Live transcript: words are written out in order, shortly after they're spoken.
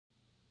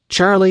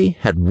Charlie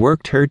had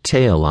worked her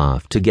tail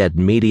off to get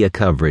media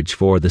coverage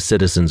for the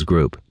citizens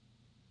group.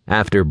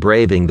 After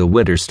braving the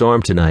winter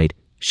storm tonight,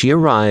 she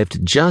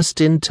arrived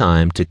just in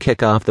time to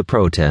kick off the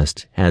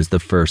protest as the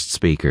first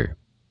speaker.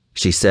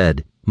 She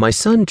said, "My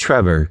son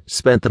Trevor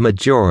spent the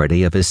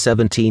majority of his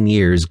 17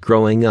 years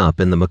growing up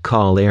in the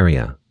McCall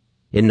area.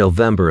 In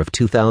November of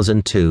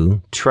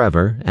 2002,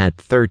 Trevor, at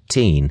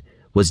 13,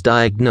 was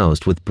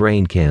diagnosed with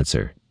brain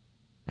cancer.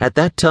 At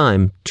that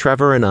time,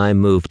 Trevor and I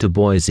moved to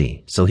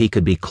Boise so he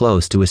could be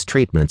close to his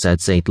treatments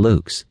at St.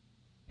 Luke's.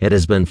 It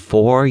has been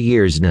 4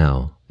 years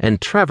now, and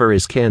Trevor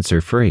is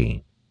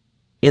cancer-free.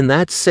 In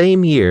that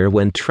same year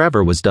when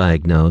Trevor was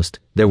diagnosed,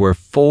 there were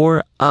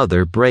 4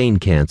 other brain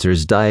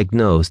cancers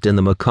diagnosed in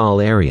the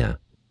McCall area.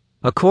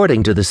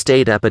 According to the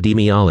state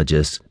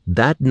epidemiologists,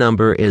 that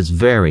number is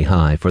very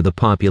high for the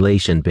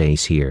population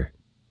base here.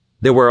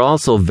 There were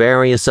also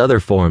various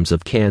other forms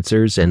of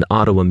cancers and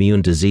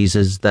autoimmune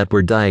diseases that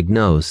were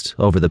diagnosed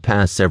over the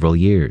past several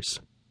years.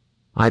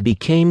 I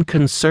became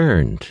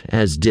concerned,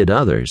 as did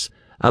others,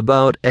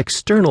 about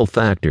external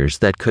factors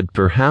that could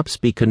perhaps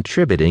be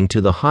contributing to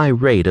the high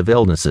rate of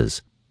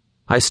illnesses.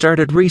 I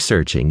started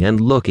researching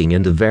and looking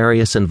into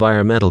various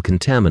environmental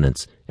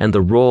contaminants and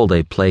the role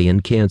they play in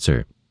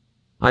cancer.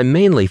 I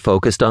mainly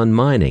focused on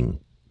mining,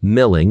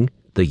 milling,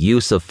 the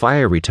use of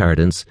fire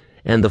retardants,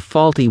 and the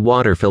faulty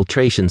water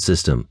filtration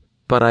system,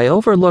 but I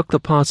overlooked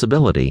the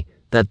possibility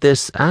that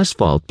this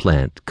asphalt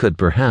plant could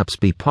perhaps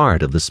be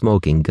part of the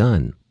smoking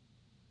gun.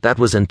 That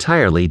was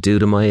entirely due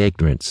to my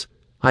ignorance.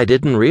 I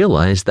didn't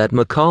realize that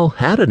McCall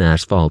had an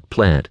asphalt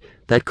plant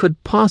that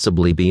could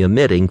possibly be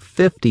emitting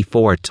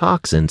 54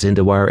 toxins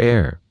into our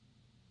air.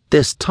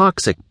 This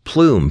toxic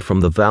plume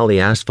from the Valley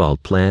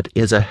Asphalt plant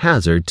is a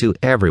hazard to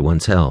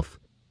everyone's health.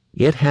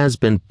 It has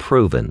been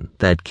proven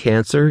that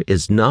cancer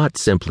is not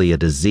simply a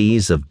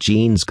disease of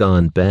genes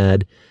gone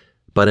bad,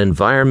 but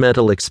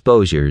environmental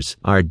exposures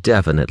are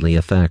definitely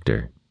a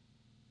factor.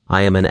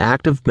 I am an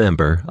active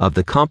member of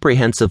the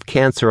Comprehensive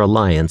Cancer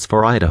Alliance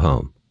for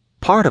Idaho.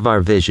 Part of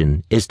our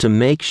vision is to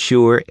make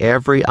sure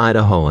every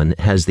Idahoan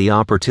has the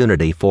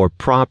opportunity for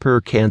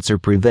proper cancer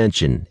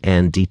prevention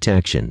and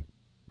detection.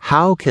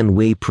 How can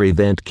we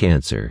prevent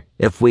cancer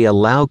if we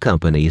allow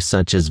companies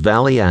such as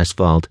Valley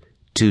Asphalt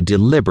to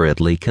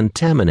deliberately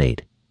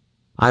contaminate?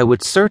 I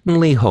would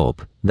certainly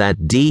hope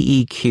that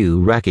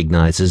DEQ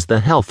recognizes the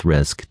health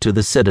risk to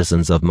the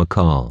citizens of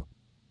McCall.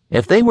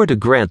 If they were to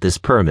grant this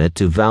permit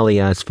to Valley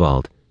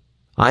Asphalt,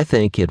 I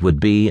think it would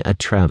be a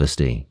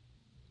travesty.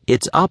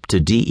 It's up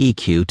to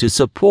DEQ to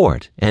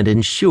support and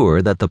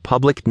ensure that the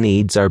public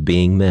needs are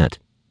being met.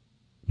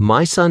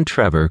 My son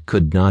Trevor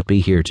could not be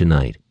here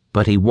tonight,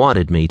 but he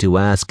wanted me to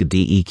ask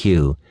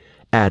DEQ,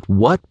 at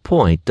what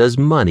point does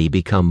money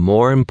become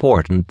more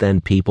important than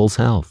people's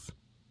health?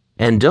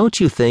 And don't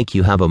you think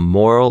you have a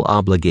moral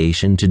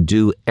obligation to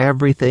do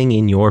everything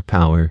in your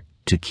power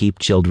to keep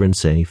children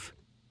safe?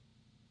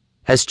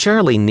 As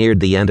Charlie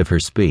neared the end of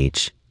her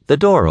speech, the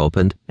door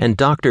opened and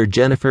Dr.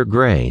 Jennifer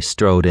Gray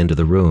strode into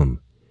the room.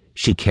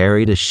 She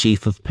carried a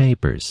sheaf of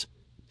papers,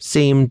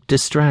 seemed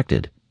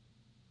distracted.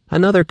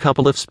 Another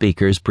couple of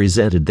speakers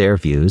presented their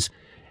views.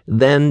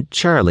 Then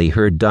Charlie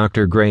heard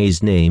Dr.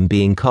 Gray's name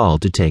being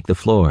called to take the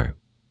floor.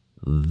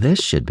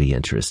 This should be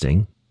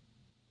interesting.